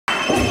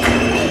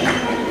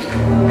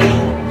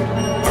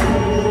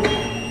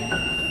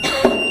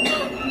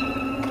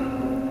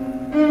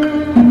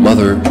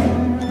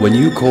When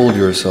you called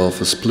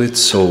yourself a split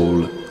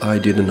soul, I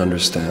didn't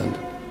understand.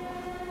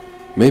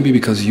 Maybe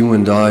because you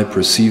and I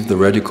perceive the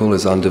radical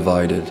as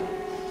undivided.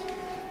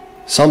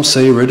 Some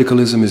say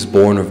radicalism is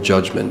born of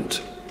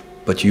judgment,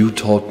 but you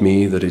taught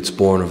me that it's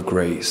born of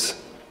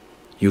grace.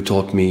 You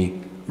taught me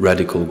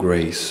radical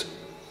grace.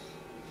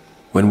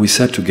 When we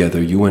sat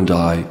together, you and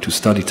I, to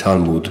study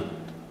Talmud,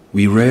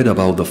 we read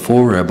about the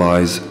 4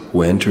 rabbis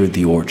who entered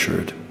the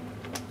orchard,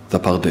 the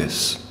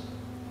Pardes.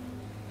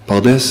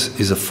 Pardes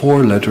is a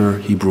 4-letter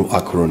Hebrew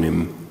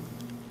acronym.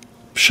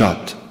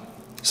 Pshat,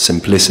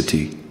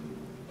 simplicity.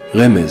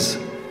 Remez,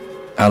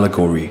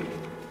 allegory.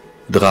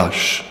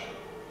 Drash,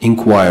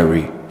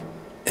 inquiry.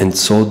 And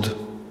Sod,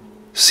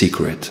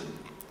 secret.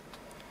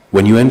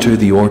 When you enter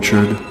the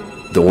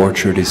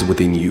orchard is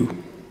within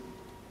you.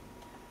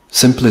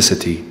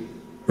 Simplicity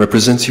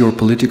represents your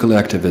political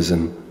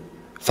activism,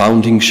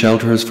 founding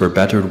shelters for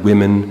battered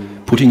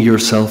women, putting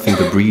yourself in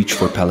the breach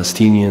for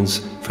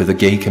Palestinians, for the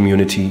gay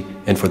community,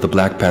 and for the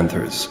Black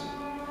Panthers.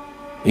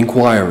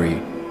 Inquiry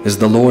is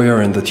the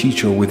lawyer and the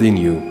teacher within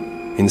you,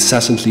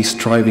 incessantly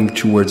striving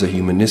towards a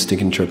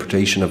humanistic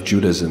interpretation of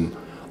Judaism,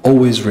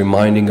 always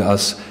reminding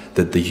us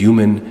that the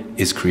human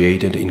is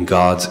created in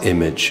God's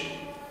image,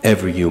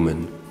 every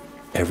human,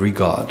 every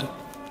God.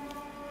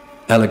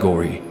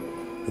 Allegory,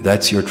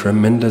 that's your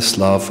tremendous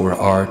love for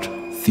art,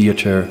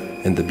 theater,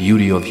 and the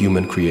beauty of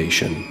human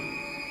creation.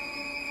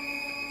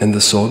 And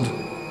the Sod?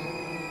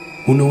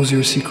 Who knows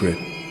your secret?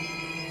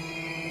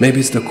 Maybe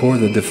it's the core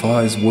that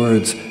defies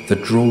words,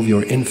 that drove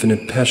your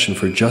infinite passion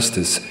for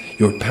justice,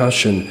 your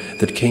passion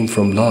that came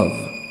from love.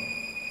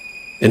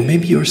 And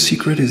maybe your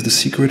secret is the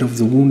secret of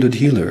the wounded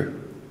healer.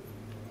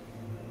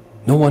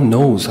 No one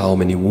knows how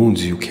many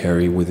wounds you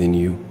carry within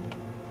you.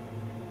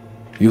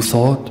 You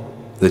thought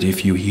that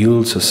if you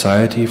healed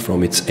society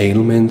from its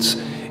ailments,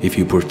 if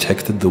you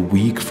protected the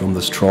weak from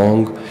the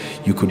strong,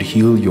 you could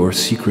heal your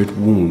secret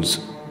wounds.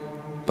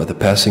 But the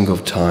passing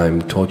of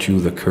time taught you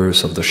the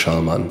curse of the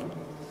shaman,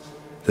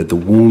 that the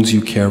wounds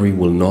you carry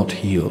will not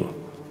heal,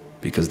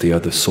 because they are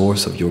the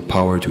source of your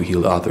power to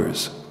heal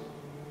others.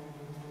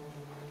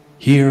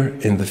 Here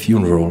in the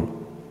funeral,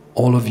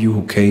 all of you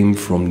who came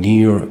from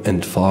near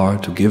and far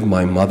to give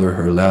my mother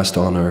her last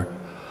honor,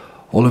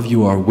 all of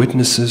you are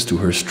witnesses to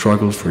her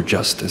struggle for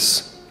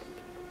justice.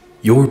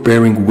 Your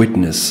bearing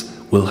witness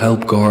will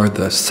help guard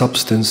the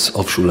substance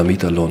of Shulamit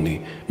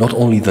Aloni, not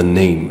only the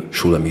name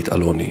Shulamit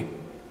Aloni.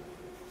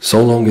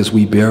 So long as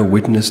we bear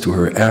witness to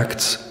her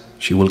acts,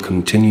 she will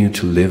continue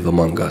to live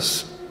among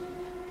us.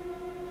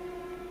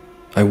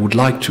 I would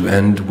like to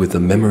end with the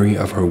memory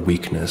of her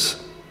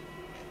weakness.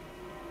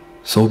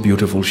 So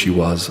beautiful she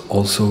was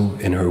also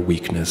in her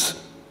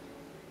weakness.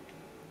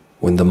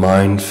 When the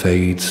mind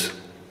fades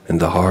and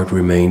the heart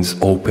remains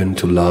open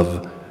to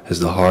love as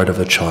the heart of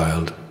a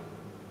child,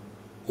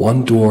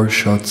 one door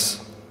shuts,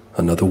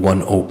 another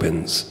one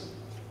opens.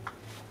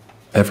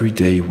 Every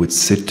day we'd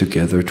sit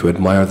together to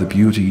admire the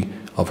beauty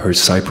of her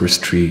cypress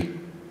tree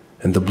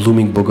and the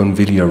blooming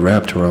bougainvillea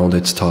wrapped around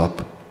its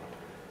top.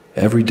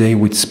 Every day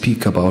we'd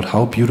speak about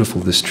how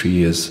beautiful this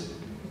tree is.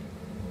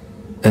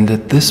 And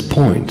at this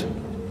point,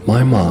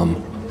 my mom,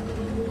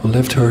 who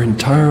lived her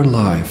entire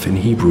life in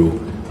Hebrew,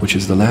 which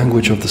is the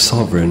language of the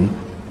sovereign,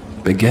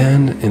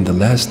 began in the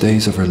last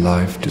days of her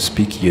life to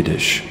speak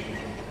Yiddish,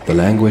 the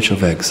language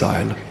of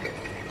exile,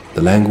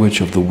 the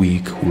language of the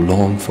weak who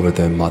long for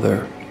their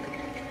mother.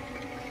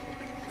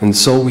 And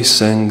so we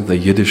sang the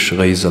Yiddish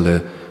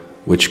Reisele,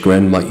 which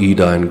Grandma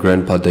Ida and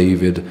Grandpa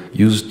David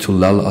used to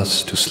lull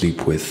us to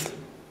sleep with.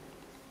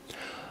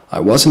 I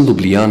was in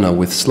Ljubljana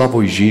with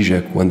Slavoj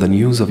Žižek when the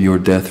news of your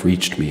death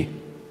reached me.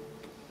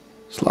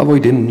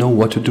 Slavoj didn't know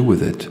what to do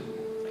with it.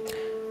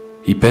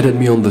 He patted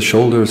me on the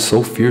shoulder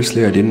so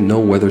fiercely I didn't know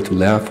whether to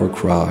laugh or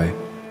cry.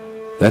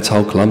 That's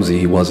how clumsy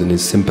he was in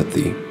his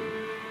sympathy.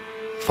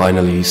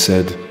 Finally he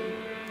said,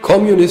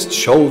 "Communists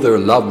show their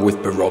love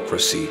with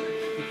bureaucracy,"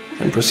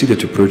 and proceeded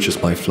to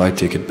purchase my flight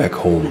ticket back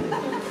home.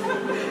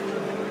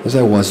 As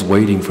I was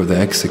waiting for the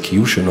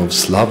execution of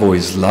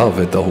Slavoj's love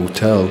at the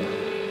hotel,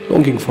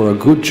 longing for a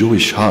good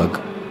Jewish hug,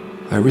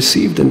 I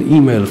received an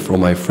email from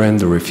my friend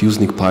the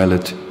refusnik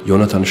pilot,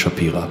 Jonathan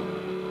Shapira.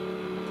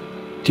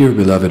 Dear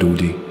beloved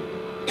Udi,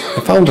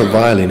 I found a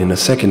violin in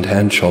a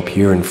second-hand shop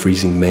here in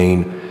freezing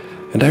Maine,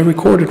 and I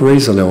recorded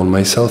Reisele on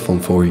my cell phone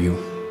for you,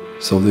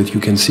 so that you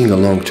can sing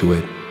along to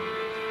it,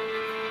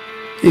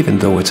 even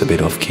though it's a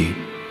bit off-key.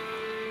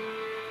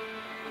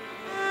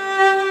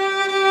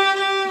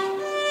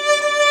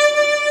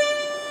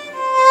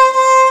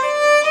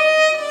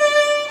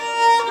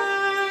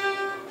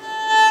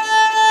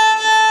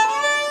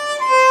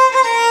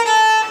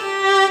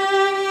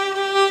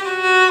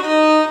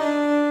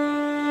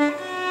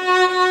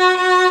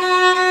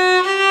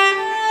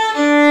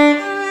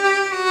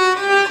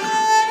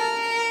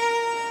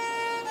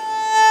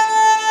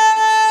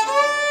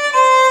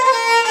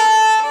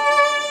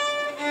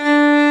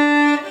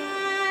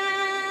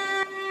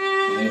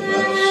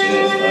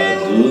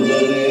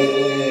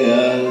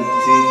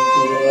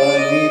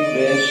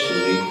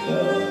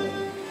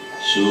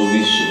 שוב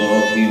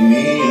ישרוק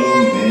אמי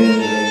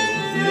אומרת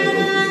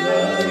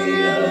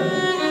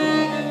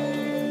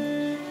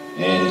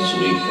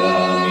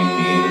שריקה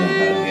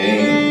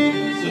ממנהגי,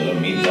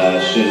 זו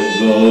מידה של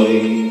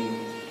גוי,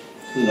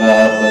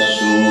 קרא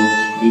פשוט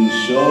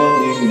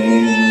בלשון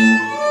אמנו,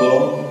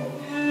 קום,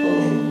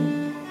 קום,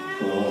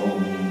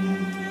 קום.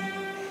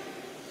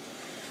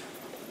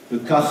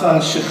 וככה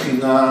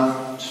השכינה,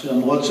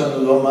 שלמרות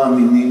שאנו לא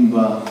מאמינים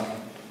בה,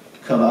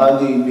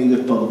 קראה לי אמי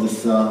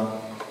לפרדסה,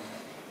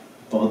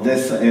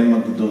 פרדס האם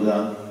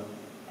הגדולה.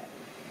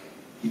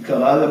 היא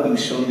קראה לה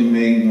בלשון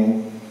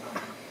אמנו,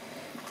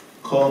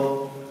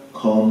 קום,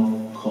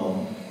 קום,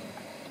 קום.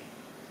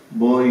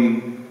 בואי